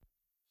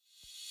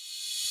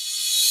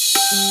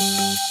Hello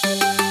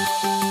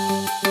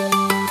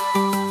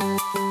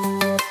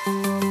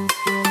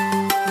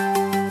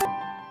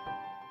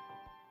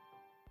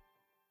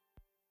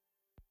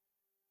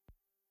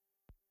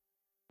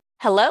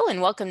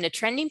and welcome to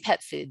Trending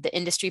Pet Food, the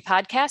industry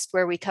podcast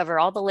where we cover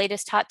all the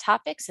latest hot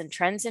topics and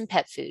trends in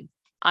pet food.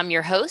 I'm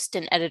your host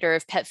and editor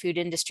of Pet Food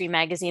Industry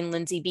Magazine,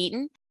 Lindsay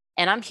Beaton,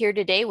 and I'm here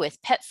today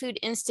with Pet Food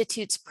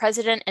Institute's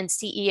President and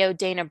CEO,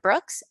 Dana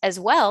Brooks, as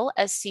well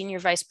as Senior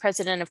Vice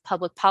President of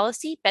Public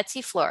Policy,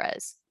 Betsy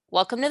Flores.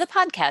 Welcome to the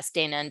podcast,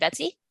 Dana and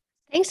Betsy.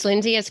 Thanks,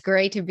 Lindsay. It's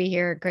great to be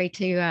here. Great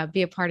to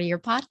be a part of your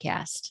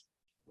podcast.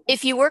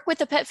 If you work with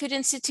the Pet Food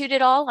Institute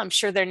at all, I'm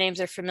sure their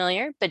names are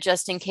familiar, but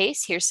just in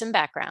case, here's some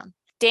background.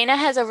 Dana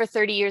has over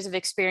 30 years of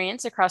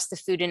experience across the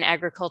food and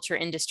agriculture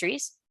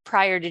industries.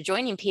 Prior to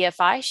joining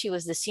PFI, she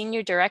was the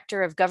Senior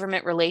Director of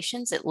Government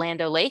Relations at Land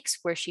O'Lakes,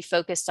 where she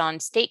focused on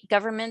state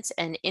governments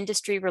and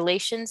industry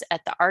relations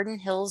at the Arden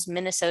Hills,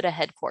 Minnesota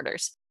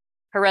headquarters.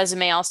 Her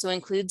resume also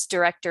includes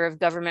Director of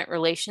Government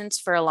Relations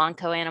for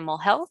Elanco Animal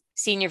Health,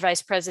 Senior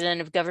Vice President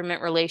of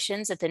Government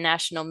Relations at the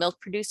National Milk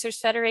Producers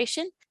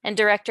Federation, and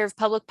Director of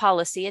Public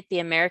Policy at the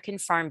American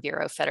Farm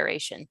Bureau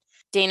Federation.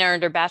 Dana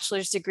earned her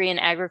bachelor's degree in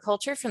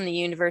agriculture from the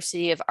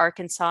University of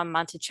Arkansas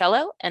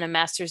Monticello and a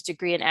master's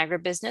degree in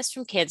agribusiness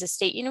from Kansas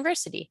State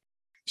University.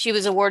 She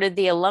was awarded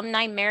the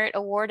Alumni Merit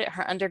Award at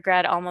her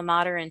undergrad alma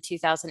mater in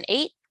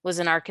 2008, was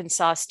an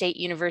Arkansas State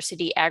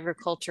University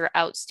Agriculture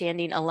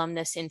Outstanding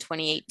Alumnus in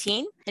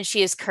 2018, and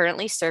she is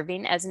currently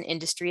serving as an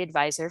industry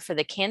advisor for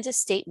the Kansas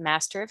State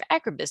Master of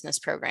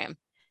Agribusiness program.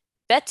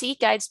 Betsy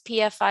guides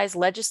PFI's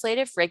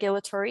legislative,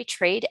 regulatory,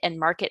 trade, and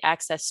market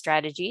access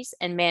strategies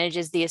and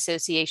manages the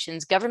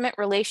association's government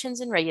relations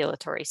and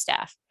regulatory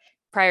staff.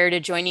 Prior to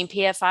joining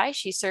PFI,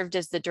 she served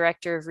as the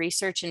Director of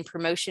Research and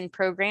Promotion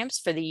Programs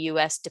for the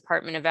U.S.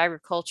 Department of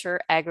Agriculture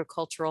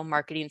Agricultural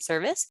Marketing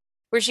Service,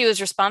 where she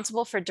was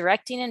responsible for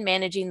directing and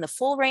managing the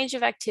full range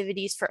of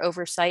activities for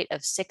oversight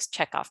of 6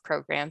 checkoff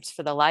programs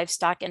for the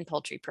livestock and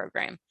poultry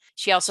program.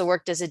 She also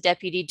worked as a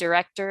deputy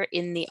director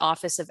in the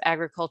Office of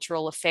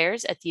Agricultural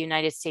Affairs at the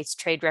United States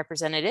Trade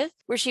Representative,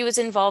 where she was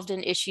involved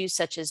in issues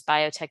such as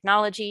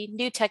biotechnology,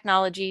 new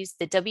technologies,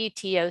 the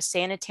WTO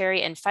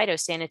sanitary and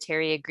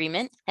phytosanitary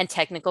agreement, and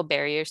technical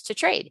barriers to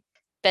trade.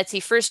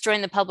 Betsy first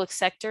joined the public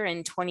sector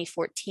in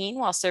 2014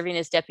 while serving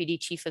as Deputy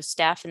Chief of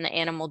Staff in the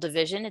Animal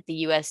Division at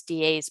the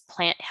USDA's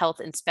Plant Health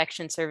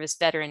Inspection Service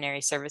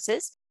Veterinary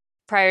Services.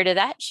 Prior to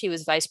that, she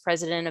was Vice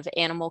President of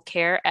Animal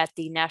Care at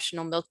the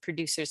National Milk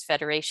Producers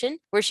Federation,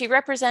 where she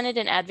represented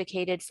and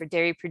advocated for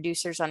dairy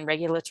producers on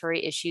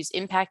regulatory issues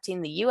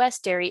impacting the U.S.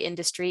 dairy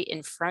industry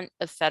in front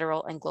of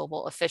federal and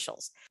global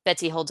officials.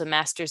 Betsy holds a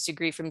master's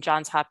degree from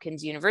Johns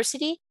Hopkins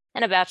University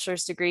and a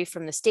bachelor's degree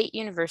from the State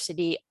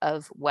University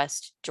of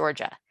West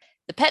Georgia.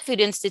 The Pet Food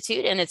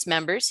Institute and its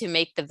members, who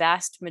make the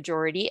vast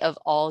majority of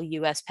all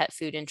U.S. pet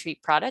food and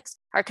treat products,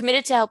 are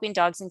committed to helping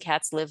dogs and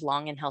cats live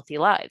long and healthy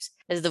lives.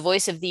 As the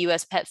voice of the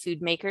U.S. pet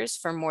food makers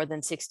for more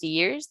than 60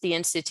 years, the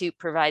Institute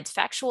provides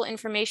factual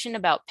information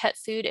about pet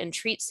food and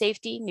treat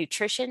safety,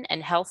 nutrition,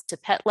 and health to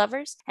pet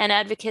lovers, and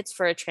advocates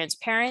for a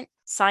transparent,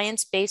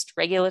 science-based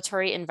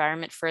regulatory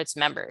environment for its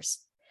members.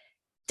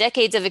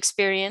 Decades of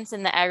experience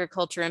in the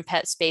agriculture and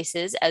pet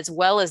spaces, as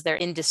well as their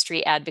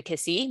industry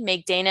advocacy,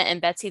 make Dana and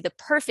Betsy the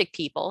perfect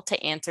people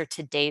to answer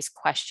today's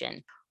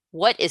question.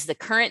 What is the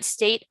current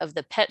state of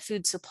the pet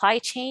food supply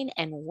chain,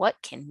 and what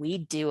can we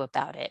do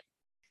about it?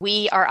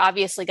 We are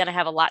obviously going to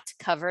have a lot to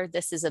cover.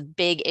 This is a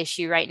big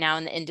issue right now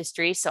in the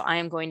industry, so I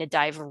am going to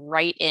dive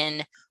right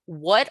in.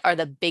 What are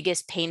the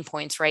biggest pain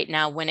points right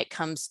now when it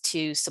comes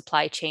to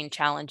supply chain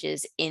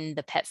challenges in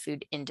the pet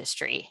food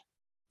industry?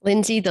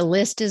 Lindsay, the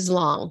list is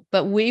long,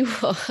 but we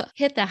will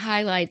hit the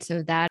highlights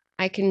of that.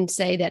 I can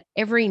say that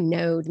every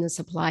node in the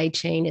supply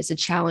chain is a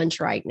challenge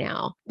right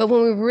now. But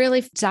when we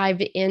really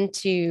dive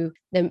into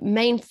the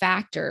main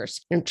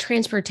factors,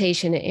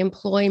 transportation and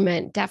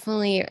employment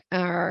definitely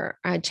are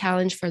a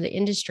challenge for the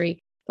industry.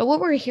 But what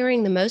we're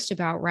hearing the most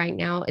about right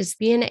now is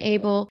being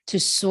able to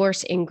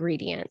source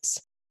ingredients.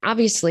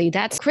 Obviously,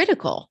 that's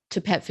critical to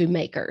pet food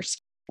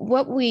makers.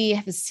 What we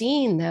have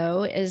seen,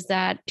 though, is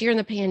that during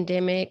the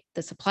pandemic,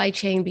 the supply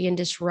chain being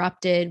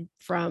disrupted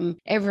from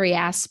every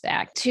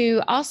aspect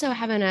to also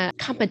having a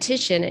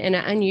competition in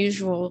an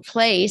unusual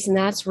place, and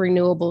that's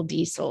renewable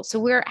diesel. So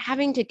we're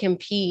having to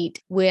compete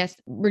with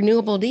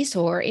renewable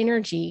diesel or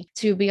energy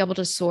to be able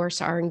to source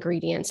our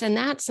ingredients. And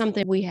that's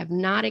something we have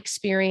not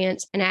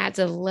experienced and adds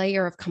a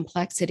layer of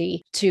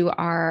complexity to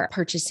our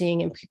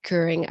purchasing and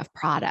procuring of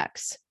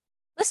products.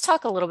 Let's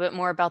talk a little bit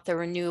more about the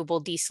renewable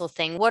diesel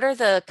thing. What are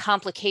the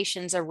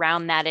complications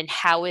around that, and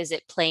how is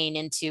it playing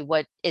into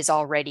what is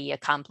already a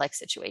complex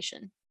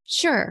situation?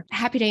 Sure.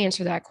 Happy to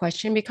answer that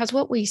question, because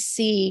what we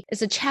see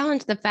is a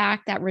challenge, the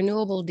fact that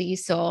renewable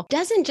diesel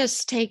doesn't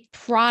just take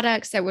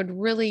products that would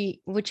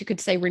really, what you could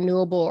say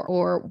renewable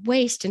or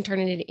waste, and turn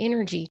it into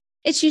energy.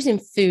 It's using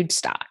food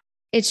stock.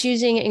 It's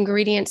using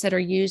ingredients that are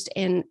used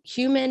in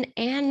human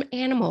and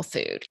animal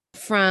food,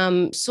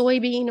 from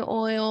soybean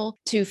oil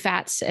to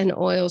fats and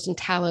oils and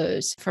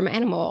tallows from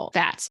animal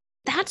fats.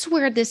 That's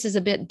where this is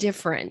a bit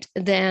different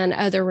than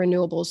other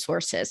renewable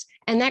sources.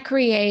 And that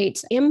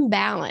creates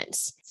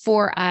imbalance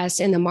for us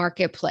in the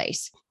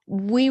marketplace.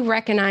 We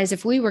recognize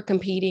if we were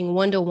competing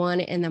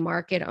one-to-one in the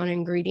market on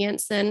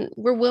ingredients, then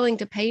we're willing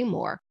to pay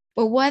more.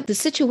 But what the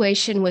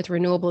situation with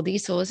renewable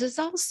diesel is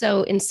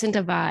also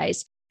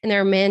incentivized in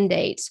their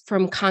mandates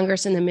from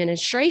Congress and the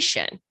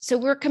administration. So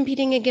we're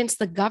competing against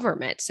the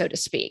government, so to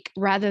speak,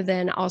 rather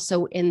than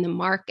also in the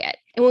market.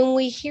 And when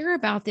we hear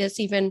about this,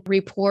 even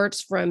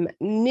reports from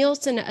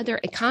Nielsen and other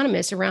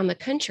economists around the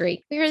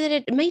country, we hear that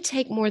it may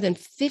take more than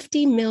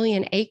 50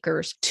 million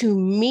acres to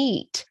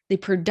meet the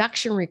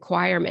production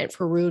requirement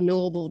for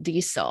renewable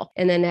diesel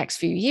in the next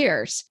few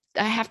years.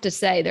 I have to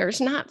say,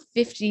 there's not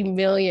 50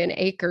 million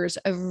acres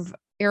of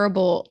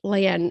arable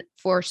land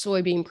for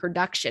soybean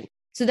production.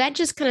 So that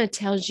just kind of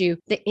tells you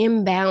the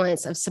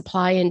imbalance of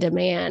supply and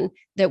demand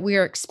that we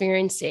are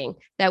experiencing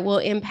that will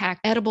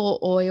impact edible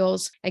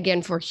oils,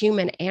 again, for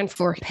human and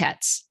for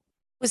pets.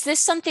 Was this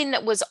something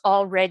that was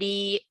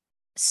already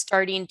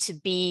starting to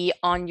be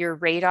on your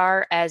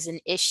radar as an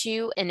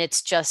issue, and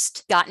it's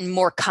just gotten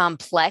more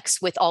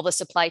complex with all the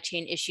supply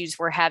chain issues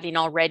we're having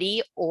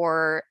already?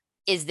 Or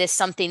is this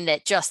something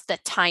that just the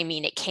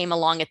timing, it came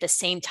along at the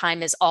same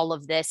time as all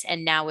of this,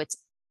 and now it's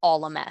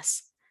all a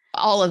mess?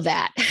 All of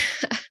that.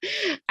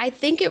 I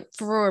think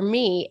for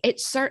me, it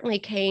certainly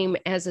came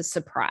as a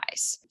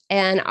surprise.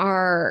 And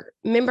our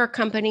member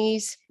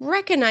companies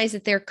recognize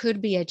that there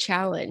could be a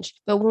challenge.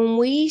 But when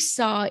we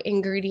saw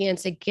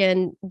ingredients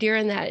again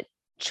during that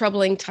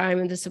troubling time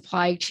of the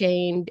supply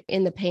chain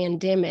in the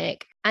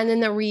pandemic, and then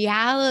the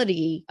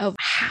reality of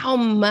how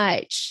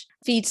much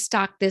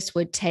feedstock this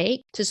would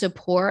take to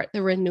support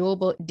the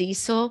renewable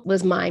diesel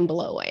was mind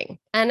blowing.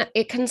 And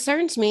it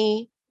concerns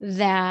me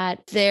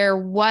that there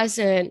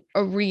wasn't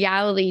a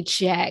reality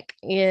check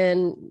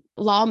in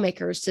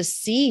lawmakers to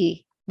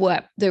see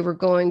what they were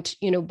going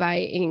to, by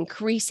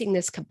increasing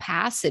this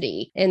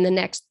capacity in the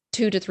next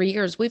 2 to 3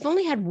 years. We've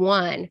only had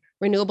one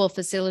renewable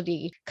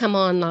facility come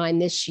online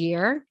this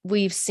year.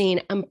 We've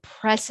seen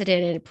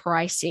unprecedented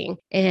pricing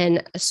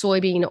in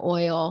soybean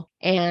oil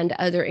and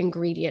other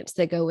ingredients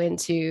that go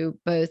into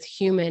both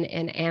human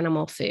and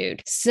animal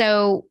food.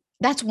 So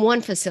that's one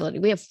facility.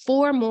 We have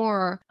 4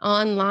 more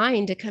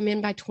online to come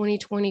in by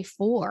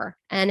 2024.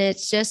 And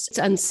it's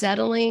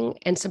unsettling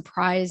and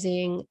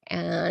surprising.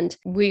 And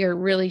we are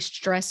really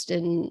stressed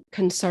and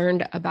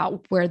concerned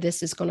about where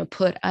this is going to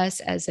put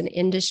us as an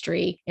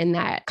industry in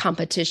that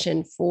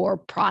competition for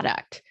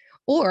product.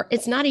 Or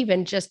it's not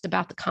even just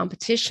about the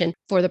competition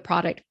for the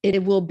product.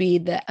 It will be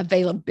the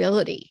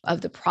availability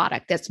of the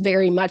product that's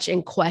very much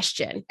in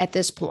question at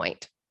this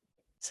point.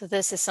 So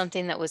this is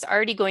something that was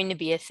already going to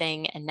be a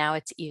thing, and now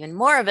it's even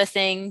more of a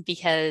thing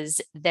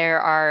because there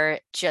are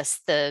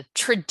just the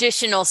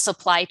traditional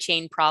supply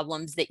chain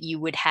problems that you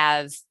would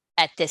have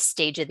at this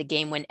stage of the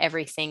game when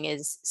everything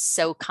is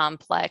so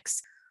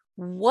complex.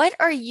 What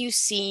are you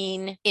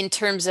seeing in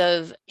terms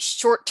of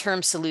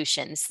short-term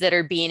solutions that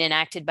are being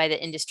enacted by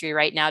the industry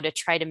right now to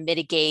try to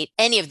mitigate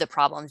any of the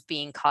problems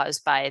being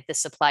caused by the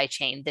supply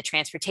chain, the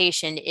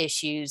transportation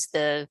issues,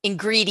 the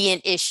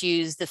ingredient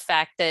issues, the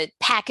fact that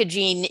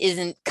packaging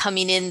isn't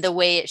coming in the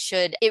way it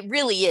should? It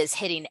really is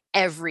hitting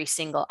every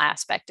single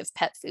aspect of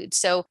pet food.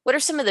 So what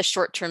are some of the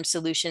short-term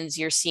solutions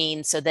you're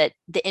seeing so that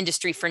the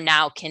industry for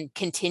now can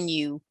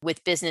continue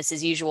with business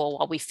as usual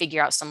while we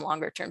figure out some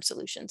longer-term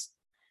solutions?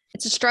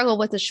 It's a struggle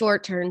with the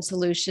short-term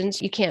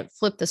solutions. You can't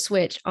flip the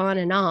switch on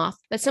and off.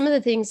 But some of the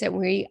things that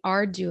we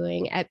are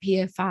doing at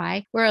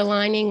PFI, we're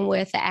aligning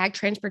with the Ag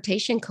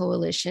Transportation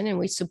Coalition, and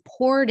we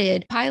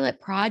supported a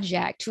pilot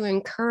project to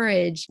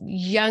encourage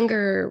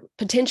younger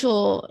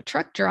potential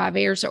truck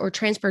drivers or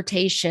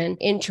transportation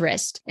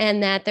interest.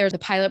 And that there's a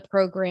pilot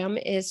program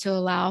is to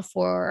allow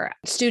for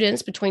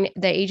students between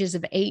the ages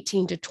of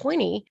 18 to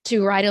 20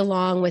 to ride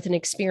along with an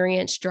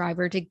experienced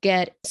driver to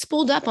get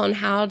spooled up on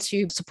how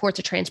to support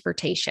the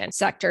transportation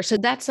sector. So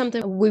that's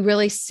something we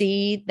really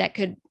see that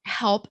could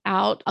help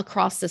out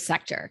across the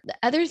sector. The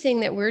other thing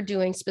that we're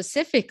doing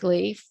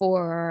specifically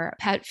for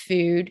pet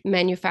food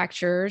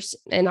manufacturers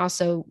and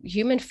also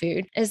human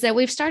food is that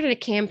we've started a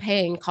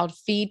campaign called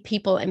Feed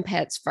People and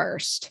Pets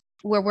First,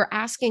 where we're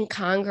asking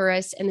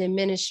Congress and the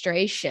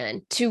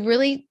administration to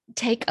really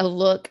take a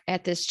look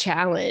at this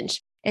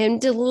challenge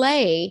and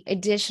delay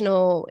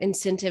additional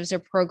incentives or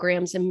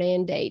programs and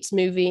mandates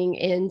moving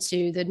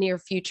into the near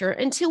future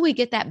until we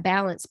get that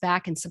balance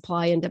back in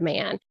supply and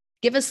demand.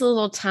 Give us a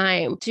little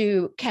time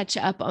to catch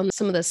up on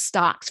some of the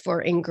stocks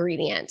for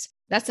ingredients.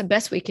 That's the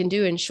best we can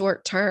do in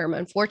short term,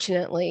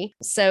 unfortunately.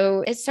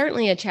 So it's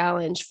certainly a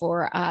challenge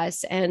for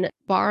us. And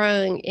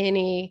borrowing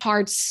any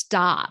hard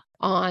stop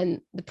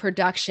on the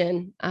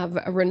production of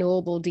a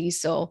renewable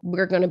diesel,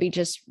 we're going to be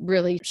just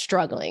really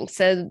struggling.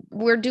 So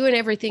we're doing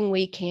everything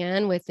we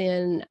can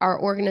within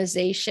our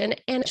organization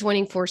and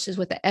joining forces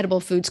with the Edible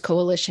Foods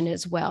Coalition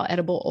as well,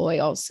 edible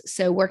oils.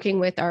 So working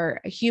with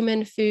our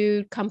human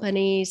food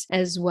companies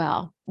as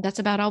well. That's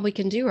about all we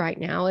can do right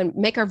now, and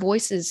make our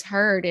voices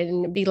heard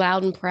and be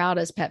loud and proud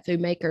as pet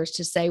food makers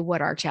to say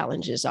what our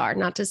challenges are,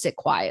 not to sit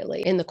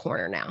quietly in the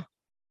corner now.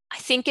 I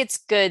think it's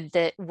good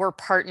that we're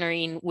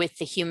partnering with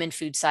the human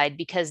food side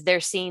because they're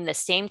seeing the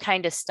same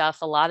kind of stuff.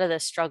 A lot of the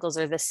struggles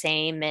are the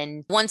same.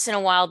 And once in a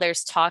while,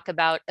 there's talk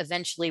about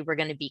eventually we're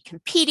going to be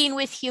competing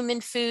with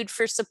human food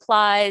for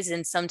supplies.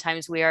 And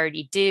sometimes we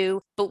already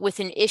do. But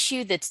with an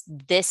issue that's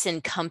this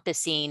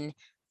encompassing,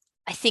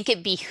 I think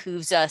it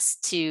behooves us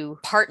to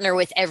partner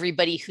with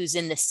everybody who's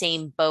in the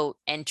same boat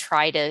and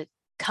try to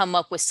come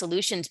up with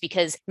solutions,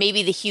 because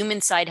maybe the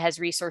human side has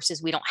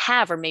resources we don't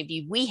have, or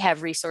maybe we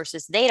have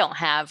resources they don't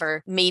have,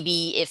 or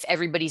maybe if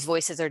everybody's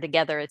voices are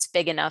together, it's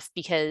big enough,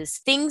 because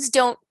things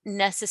don't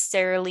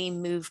necessarily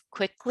move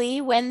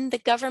quickly when the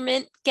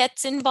government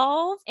gets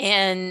involved.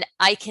 And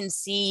I can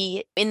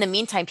see in the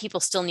meantime, people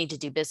still need to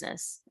do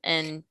business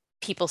and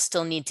people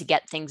still need to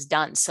get things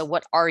done. So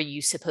what are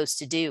you supposed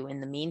to do in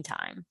the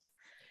meantime?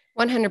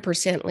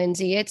 100%,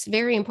 Lindsay. It's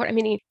very important.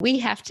 I mean, we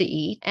have to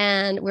eat,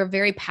 and we're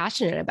very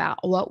passionate about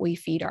what we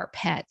feed our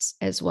pets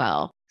as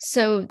well.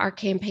 So our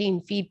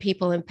campaign, Feed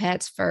People and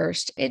Pets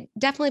First, it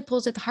definitely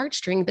pulls at the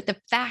heartstring, but the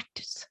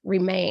facts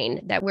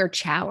remain that we're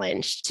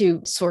challenged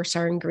to source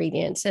our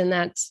ingredients, and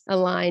that's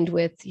aligned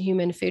with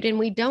human food. And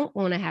we don't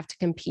want to have to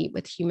compete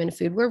with human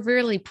food. We're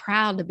really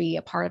proud to be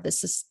a part of the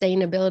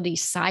sustainability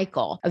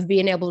cycle of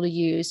being able to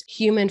use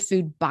human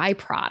food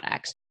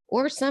byproducts,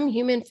 or some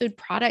human food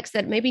products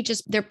that maybe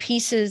just they're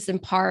pieces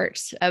and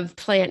parts of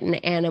plant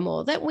and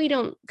animal that we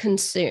don't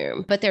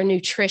consume, but they're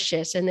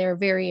nutritious and they're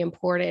very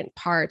important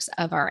parts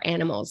of our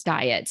animals'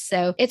 diet.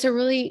 So it's a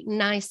really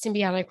nice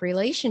symbiotic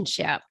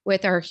relationship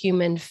with our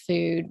human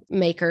food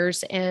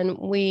makers. And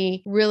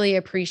we really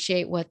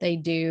appreciate what they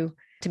do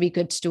to be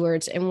good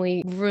stewards. And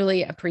we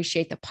really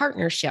appreciate the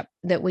partnership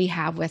that we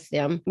have with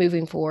them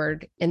moving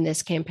forward in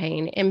this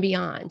campaign and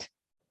beyond.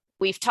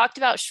 We've talked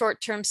about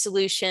short-term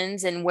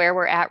solutions and where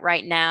we're at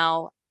right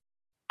now.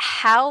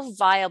 How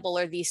viable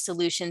are these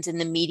solutions in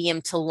the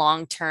medium to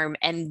long term?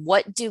 And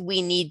what do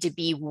we need to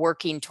be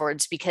working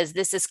towards? Because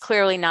this is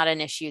clearly not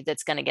an issue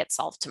that's going to get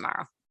solved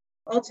tomorrow.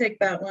 I'll take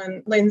that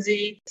one,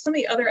 Lindsay. Some of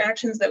the other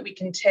actions that we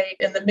can take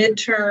in the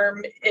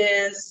midterm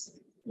is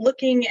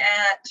looking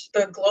at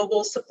the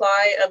global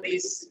supply of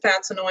these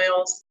fats and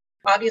oils.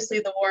 Obviously,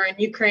 the war in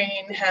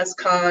Ukraine has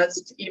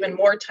caused even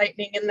more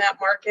tightening in that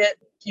market.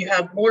 You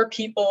have more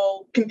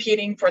people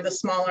competing for the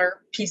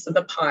smaller piece of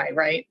the pie,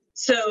 right?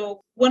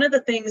 So one of the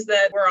things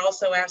that we're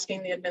also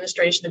asking the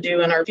administration to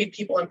do in our Feed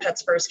People and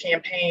Pets First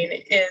campaign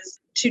is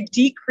to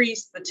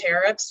decrease the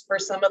tariffs for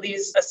some of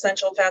these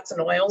essential fats and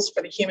oils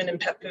for the human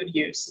and pet food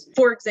use.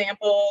 For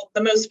example,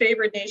 the most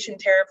favored nation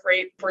tariff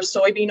rate for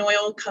soybean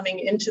oil coming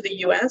into the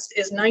US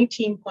is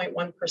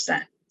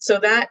 19.1%. So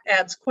that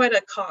adds quite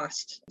a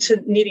cost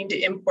to needing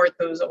to import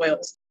those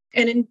oils.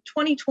 And in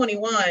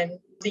 2021,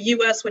 the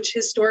US, which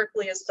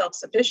historically is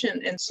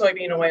self-sufficient in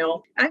soybean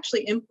oil,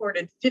 actually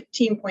imported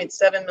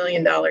 $15.7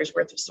 million worth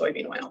of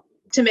soybean oil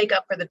to make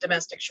up for the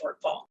domestic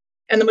shortfall.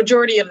 And the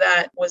majority of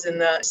that was in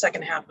the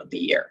second half of the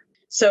year.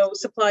 So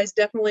supplies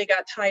definitely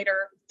got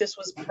tighter. This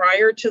was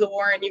prior to the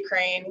war in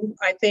Ukraine.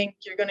 I think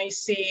you're going to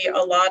see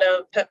a lot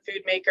of pet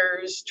food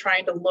makers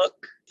trying to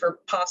look for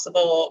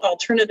possible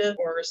alternative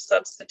or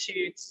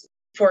substitutes.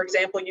 For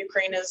example,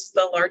 Ukraine is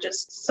the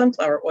largest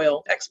sunflower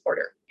oil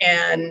exporter,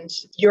 and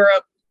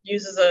Europe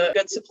uses a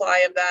good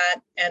supply of that.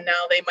 And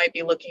now they might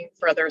be looking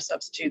for other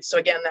substitutes. So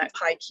again, that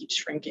pie keeps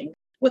shrinking.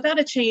 Without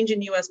a change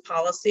in US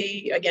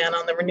policy, again,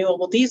 on the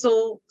renewable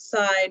diesel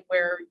side,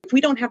 where if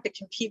we don't have to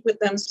compete with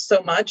them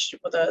so much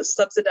with a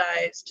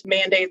subsidized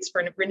mandates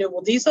for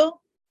renewable diesel,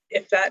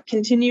 if that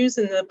continues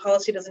and the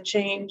policy doesn't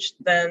change,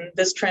 then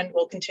this trend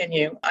will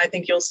continue. I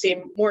think you'll see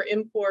more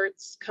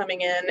imports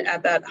coming in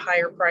at that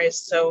higher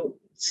price. So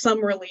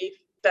some relief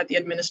that the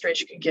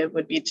administration could give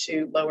would be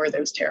to lower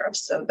those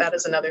tariffs. So that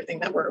is another thing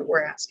that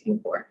we're asking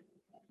for.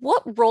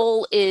 What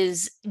role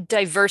is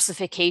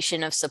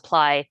diversification of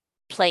supply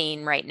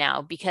playing right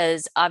now?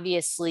 Because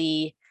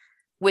obviously,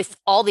 with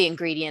all the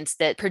ingredients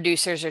that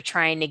producers are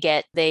trying to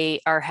get,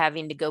 they are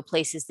having to go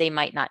places they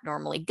might not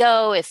normally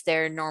go if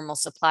their normal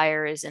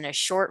supplier is in a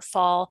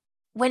shortfall.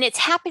 When it's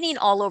happening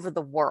all over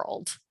the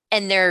world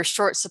and there are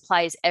short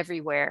supplies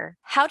everywhere,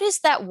 how does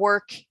that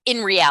work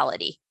in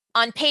reality?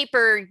 On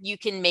paper, you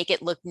can make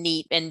it look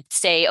neat and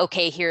say,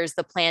 okay, here's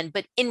the plan.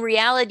 But in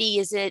reality,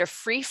 is it a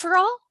free for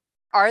all?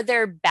 Are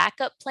there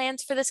backup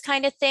plans for this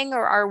kind of thing?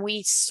 Or are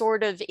we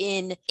sort of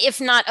in,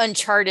 if not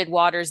uncharted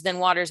waters, then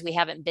waters we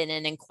haven't been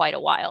in quite a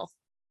while?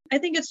 I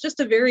think it's just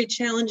a very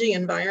challenging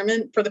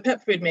environment for the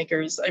pet food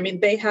makers. I mean,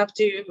 they have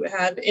to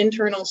have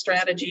internal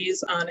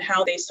strategies on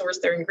how they source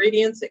their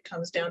ingredients. It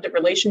comes down to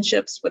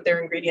relationships with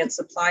their ingredient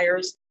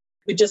suppliers.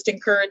 We just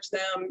encourage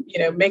them,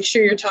 make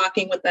sure you're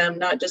talking with them,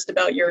 not just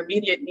about your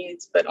immediate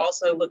needs, but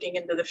also looking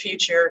into the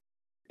future.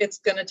 It's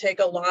going to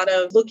take a lot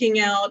of looking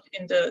out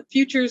into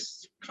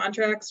futures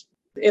contracts.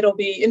 It'll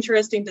be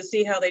interesting to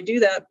see how they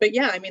do that. But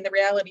yeah, the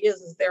reality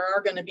is there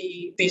are going to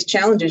be these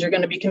challenges. You're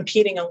going to be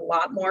competing a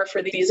lot more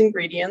for these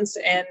ingredients.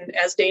 And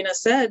as Dana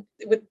said,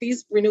 with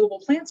these renewable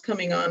plants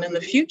coming on in the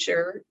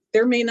future,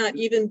 there may not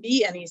even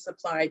be any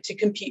supply to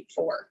compete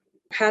for.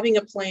 Having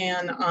a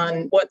plan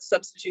on what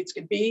substitutes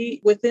could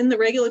be within the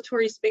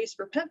regulatory space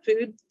for pet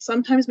food,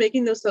 sometimes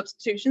making those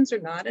substitutions are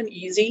not an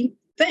easy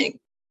thing.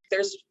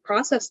 There's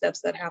process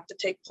steps that have to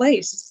take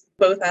place,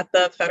 both at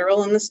the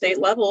federal and the state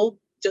level,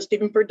 just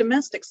even for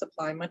domestic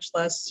supply, much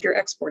less you're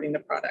exporting the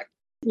product.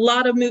 A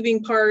lot of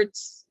moving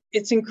parts.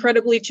 It's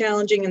incredibly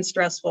challenging and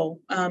stressful.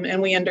 And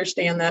we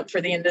understand that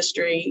for the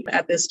industry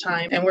at this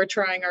time. And we're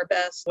trying our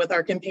best with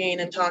our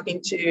campaign and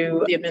talking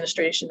to the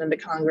administration and the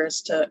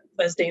Congress to,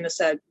 as Dana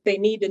said, they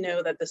need to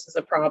know that this is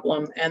a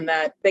problem and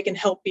that they can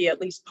help be at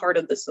least part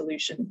of the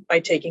solution by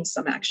taking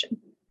some action.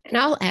 And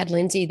I'll add,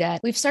 Lindsay, that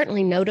we've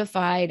certainly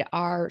notified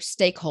our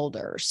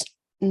stakeholders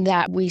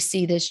that we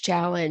see this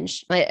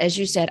challenge. As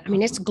you said,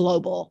 it's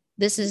global.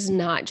 This is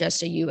not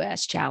just a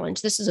U.S.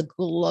 challenge. This is a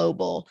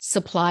global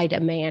supply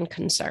demand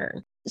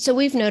concern. So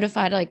we've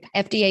notified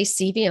FDA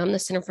CVM, the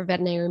Center for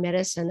Veterinary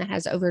Medicine, that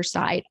has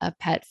oversight of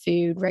pet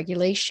food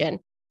regulation,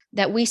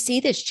 that we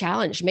see this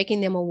challenge, making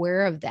them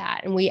aware of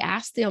that. And we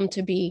ask them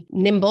to be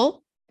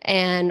nimble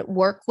and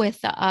work with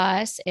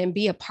us and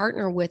be a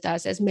partner with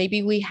us, as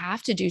maybe we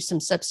have to do some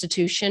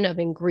substitution of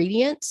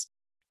ingredients.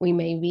 We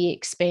may be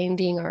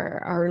expanding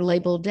our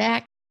label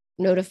deck,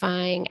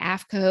 notifying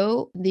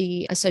AFCO,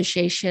 the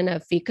Association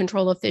of Feed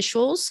Control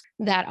Officials,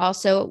 that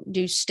also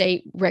do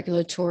state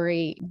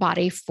regulatory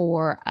body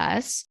for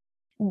us,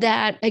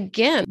 that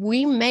again,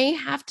 we may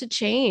have to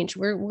change.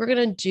 We're going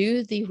to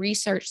do the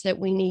research that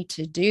we need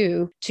to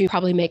do to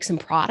probably make some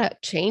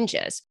product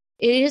changes.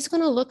 It is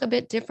going to look a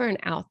bit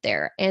different out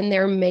there. And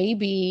there may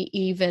be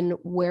even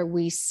where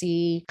we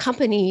see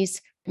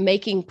companies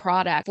making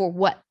product for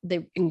what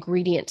the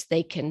ingredients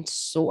they can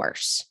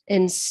source,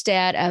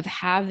 instead of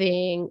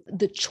having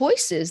the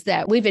choices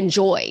that we've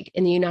enjoyed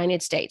in the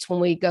United States when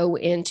we go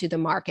into the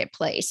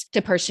marketplace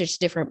to purchase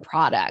different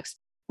products.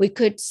 We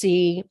could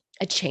see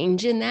a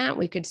change in that.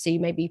 We could see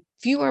maybe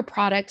fewer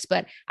products,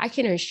 but I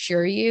can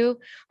assure you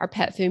our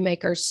pet food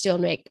makers still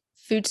make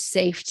food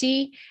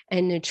safety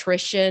and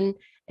nutrition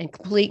and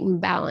complete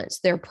and balance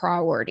their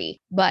priority.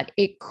 But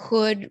it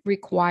could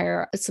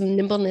require some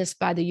nimbleness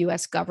by the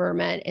U.S.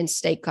 government and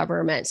state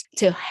governments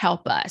to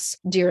help us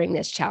during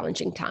this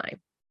challenging time.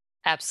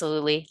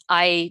 Absolutely.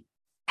 I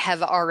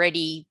have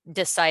already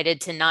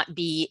decided to not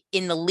be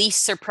in the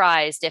least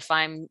surprised if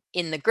I'm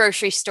in the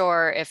grocery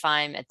store, if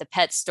I'm at the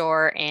pet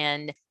store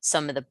and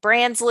some of the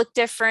brands look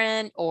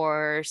different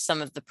or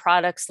some of the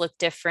products look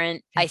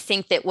different. I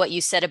think that what you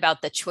said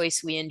about the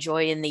choice we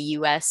enjoy in the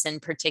U.S. in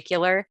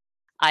particular,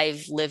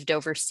 I've lived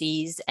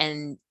overseas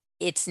and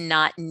it's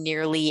not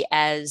nearly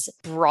as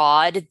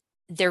broad.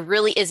 There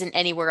really isn't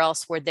anywhere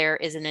else where there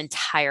is an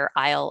entire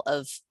aisle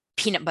of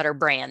peanut butter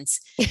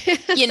brands.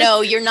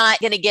 You're not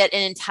going to get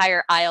an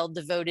entire aisle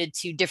devoted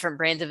to different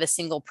brands of a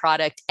single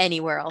product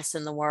anywhere else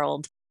in the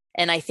world.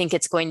 And I think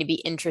it's going to be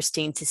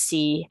interesting to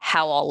see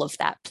how all of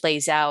that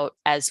plays out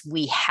as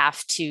we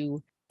have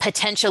to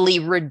potentially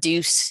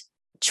reduce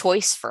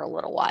choice for a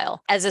little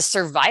while as a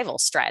survival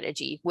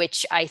strategy,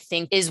 which I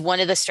think is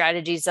one of the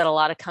strategies that a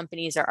lot of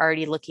companies are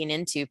already looking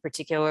into,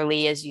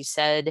 particularly, as you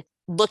said,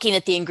 looking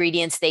at the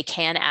ingredients they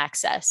can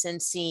access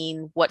and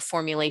seeing what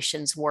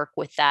formulations work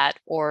with that.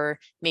 Or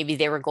maybe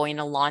they were going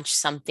to launch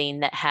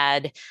something that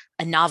had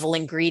a novel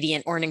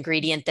ingredient or an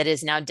ingredient that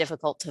is now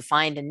difficult to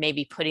find and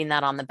maybe putting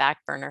that on the back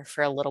burner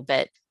for a little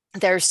bit.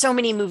 There's so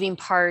many moving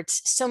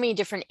parts, so many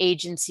different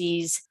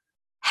agencies.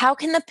 How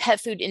can the pet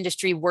food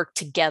industry work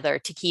together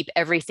to keep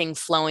everything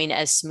flowing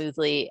as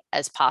smoothly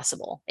as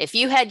possible? If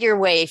you had your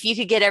way, if you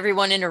could get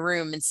everyone in a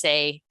room and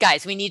say,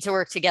 guys, we need to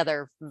work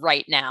together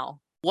right now,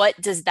 what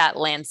does that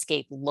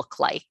landscape look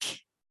like?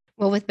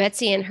 Well, with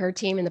Betsy and her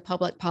team in the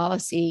public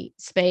policy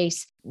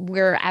space,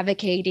 we're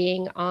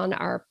advocating on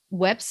our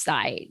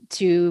website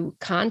to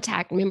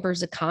contact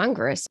members of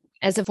Congress.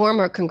 As a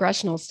former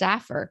congressional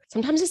staffer,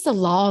 sometimes it's the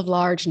law of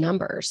large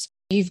numbers.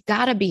 You've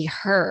got to be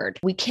heard.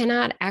 We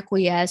cannot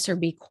acquiesce or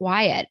be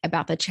quiet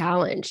about the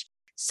challenge.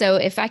 So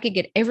if I could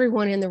get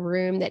everyone in the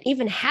room that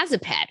even has a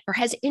pet or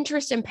has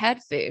interest in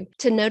pet food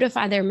to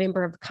notify their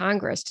member of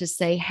Congress to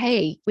say,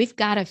 hey, we've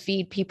got to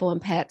feed people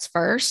and pets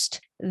first.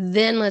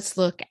 Then let's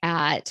look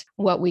at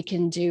what we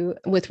can do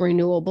with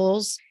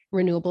renewables,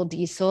 renewable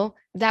diesel.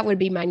 That would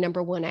be my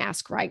number one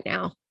ask right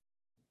now.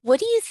 What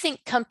do you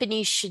think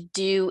companies should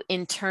do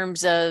in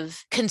terms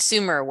of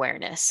consumer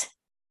awareness?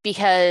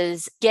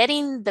 Because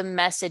getting the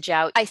message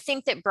out, I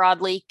think that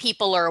broadly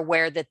people are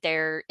aware that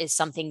there is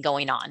something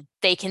going on.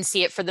 They can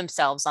see it for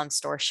themselves on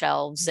store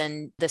shelves,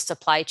 and the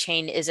supply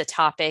chain is a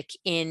topic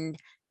in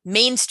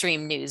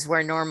mainstream news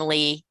where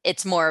normally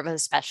it's more of a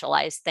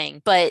specialized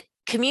thing. But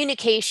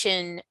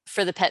Communication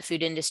for the pet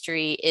food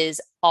industry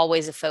is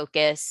always a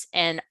focus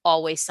and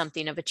always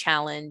something of a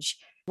challenge.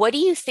 What do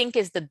you think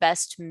is the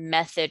best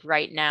method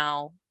right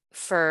now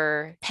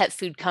for pet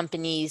food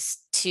companies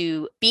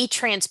to be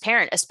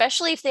transparent,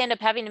 especially if they end up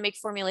having to make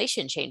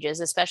formulation changes,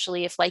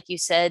 especially if, like you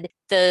said,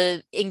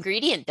 the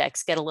ingredient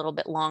decks get a little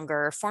bit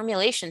longer,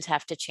 formulations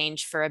have to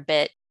change for a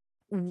bit?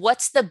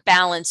 What's the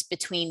balance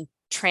between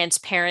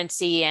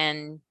transparency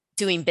and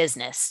doing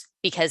business?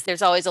 Because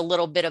there's always a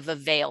little bit of a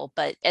veil,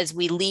 but as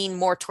we lean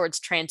more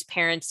towards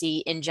transparency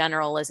in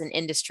general as an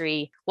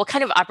industry, what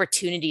kind of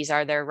opportunities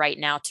are there right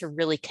now to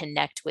really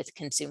connect with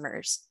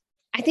consumers?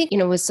 I think,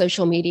 with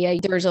social media,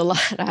 there's a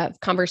lot of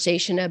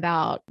conversation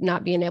about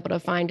not being able to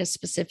find a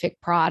specific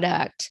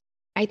product.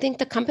 I think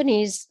the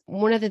companies,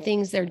 one of the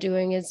things they're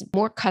doing is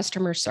more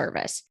customer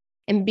service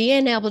and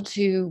being able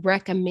to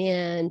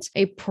recommend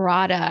a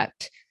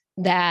product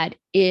that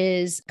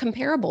is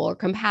comparable or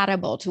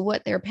compatible to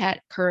what their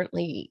pet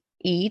currently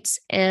eats,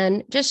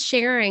 and just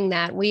sharing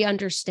that we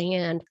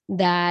understand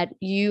that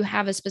you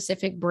have a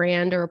specific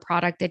brand or a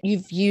product that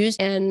you've used,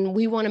 and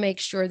we want to make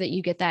sure that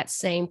you get that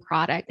same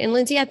product. And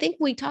Lindsay, I think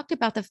we talked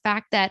about the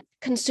fact that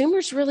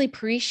consumers really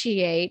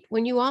appreciate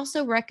when you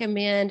also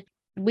recommend,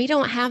 we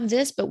don't have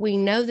this, but we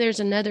know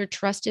there's another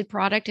trusted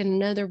product and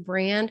another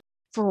brand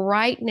for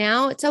right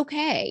now. It's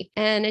okay.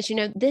 And as you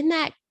know, then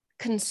that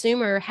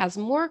consumer has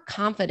more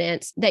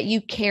confidence that you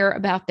care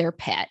about their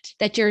pet,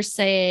 that you're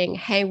saying,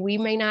 hey, we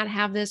may not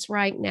have this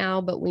right now,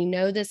 but we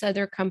know this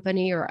other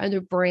company or other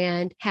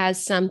brand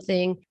has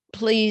something.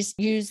 Please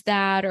use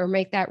that or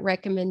make that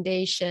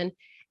recommendation.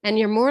 And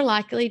you're more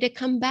likely to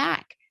come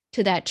back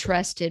to that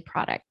trusted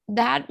product.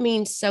 That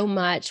means so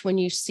much when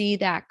you see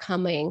that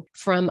coming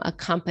from a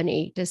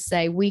company to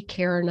say, we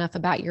care enough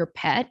about your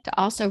pet to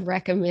also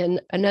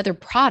recommend another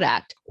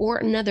product or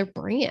another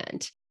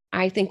brand.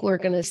 I think we're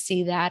going to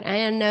see that.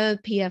 I know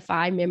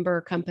PFI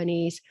member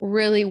companies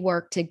really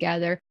work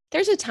together.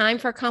 There's a time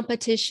for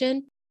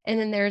competition, and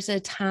then there's a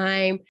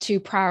time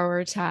to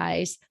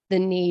prioritize the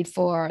need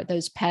for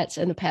those pets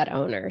and the pet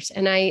owners.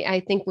 And I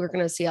think we're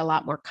going to see a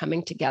lot more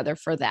coming together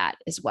for that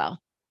as well.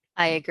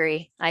 I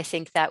agree. I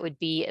think that would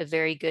be a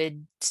very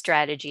good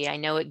strategy. I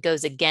know it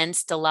goes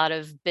against a lot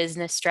of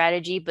business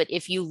strategy, but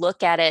if you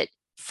look at it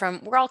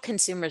we're all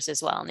consumers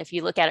as well. And if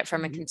you look at it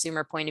from a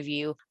consumer point of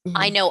view,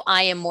 I know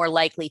I am more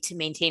likely to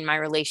maintain my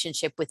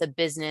relationship with a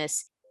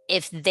business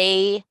if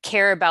they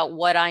care about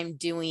what I'm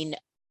doing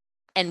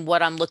and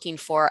what I'm looking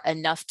for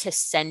enough to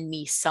send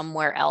me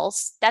somewhere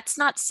else. That's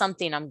not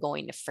something I'm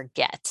going to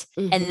forget.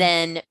 And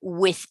then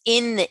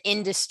within the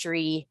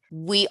industry,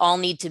 we all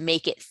need to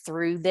make it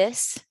through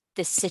this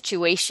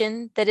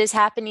situation that is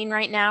happening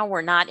right now.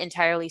 We're not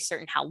entirely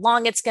certain how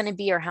long it's going to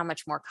be or how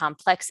much more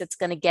complex it's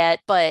going to get,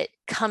 but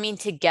coming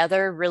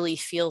together really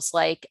feels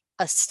like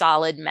a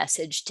solid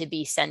message to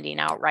be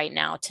sending out right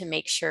now to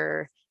make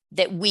sure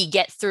that we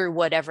get through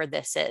whatever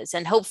this is.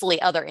 And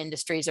hopefully other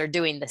industries are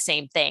doing the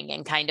same thing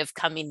and kind of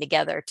coming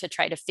together to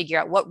try to figure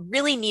out what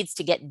really needs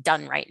to get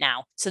done right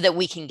now so that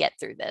we can get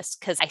through this,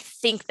 because I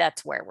think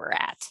that's where we're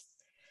at.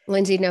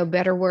 Lindsay, no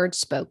better words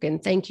spoken.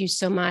 Thank you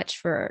so much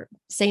for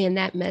saying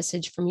that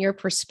message from your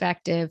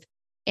perspective.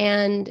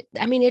 And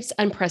I mean, it's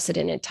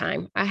unprecedented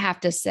time. I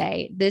have to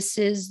say, this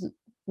is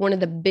one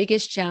of the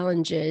biggest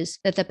challenges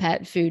that the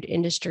pet food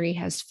industry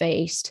has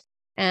faced.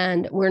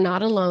 And we're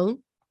not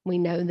alone. We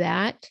know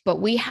that,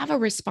 but we have a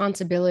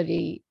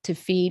responsibility to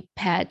feed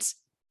pets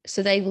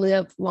so they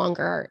live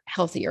longer,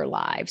 healthier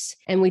lives.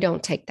 And we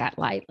don't take that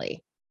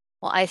lightly.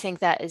 Well, I think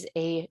that is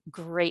a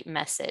great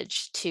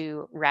message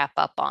to wrap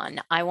up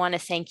on. I want to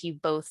thank you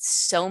both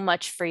so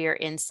much for your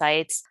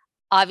insights.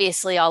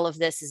 Obviously, all of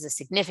this is a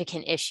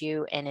significant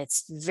issue and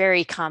it's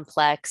very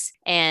complex.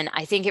 And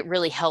I think it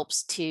really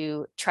helps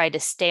to try to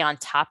stay on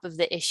top of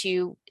the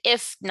issue,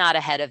 if not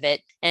ahead of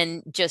it,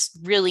 and just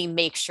really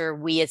make sure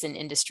we as an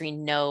industry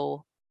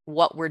know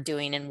what we're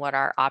doing and what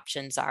our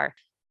options are.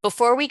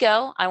 Before we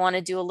go, I want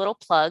to do a little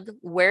plug.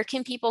 Where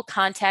can people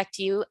contact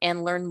you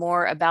and learn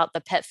more about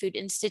the Pet Food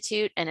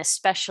Institute, and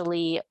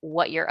especially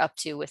what you're up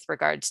to with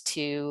regards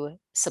to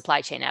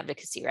supply chain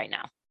advocacy right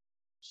now?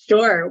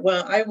 Sure.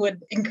 Well, I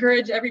would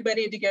encourage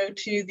everybody to go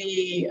to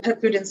the Pet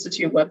Food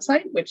Institute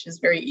website, which is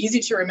very easy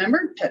to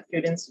remember,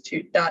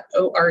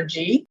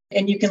 petfoodinstitute.org.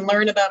 And you can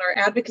learn about our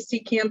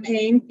advocacy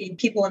campaign, Feed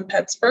People and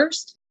Pets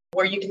First,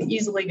 where you can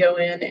easily go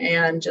in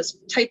and just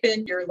type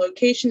in your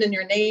location and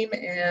your name,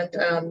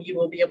 and you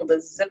will be able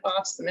to zip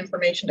off some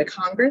information to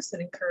Congress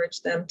and encourage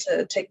them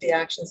to take the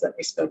actions that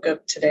we spoke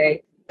of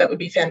today. That would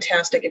be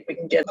fantastic if we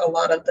can get a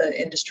lot of the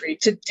industry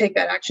to take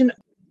that action.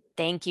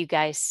 Thank you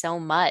guys so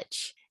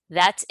much.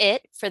 That's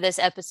it for this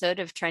episode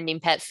of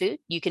Trending Pet Food.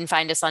 You can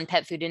find us on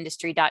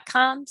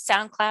petfoodindustry.com,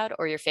 SoundCloud,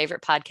 or your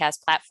favorite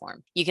podcast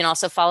platform. You can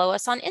also follow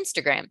us on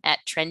Instagram at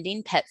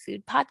Trending Pet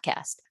Food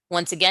Podcast.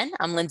 Once again,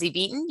 I'm Lindsay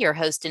Beaton, your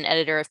host and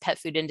editor of Pet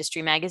Food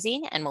Industry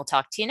Magazine, and we'll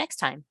talk to you next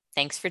time.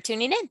 Thanks for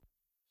tuning in.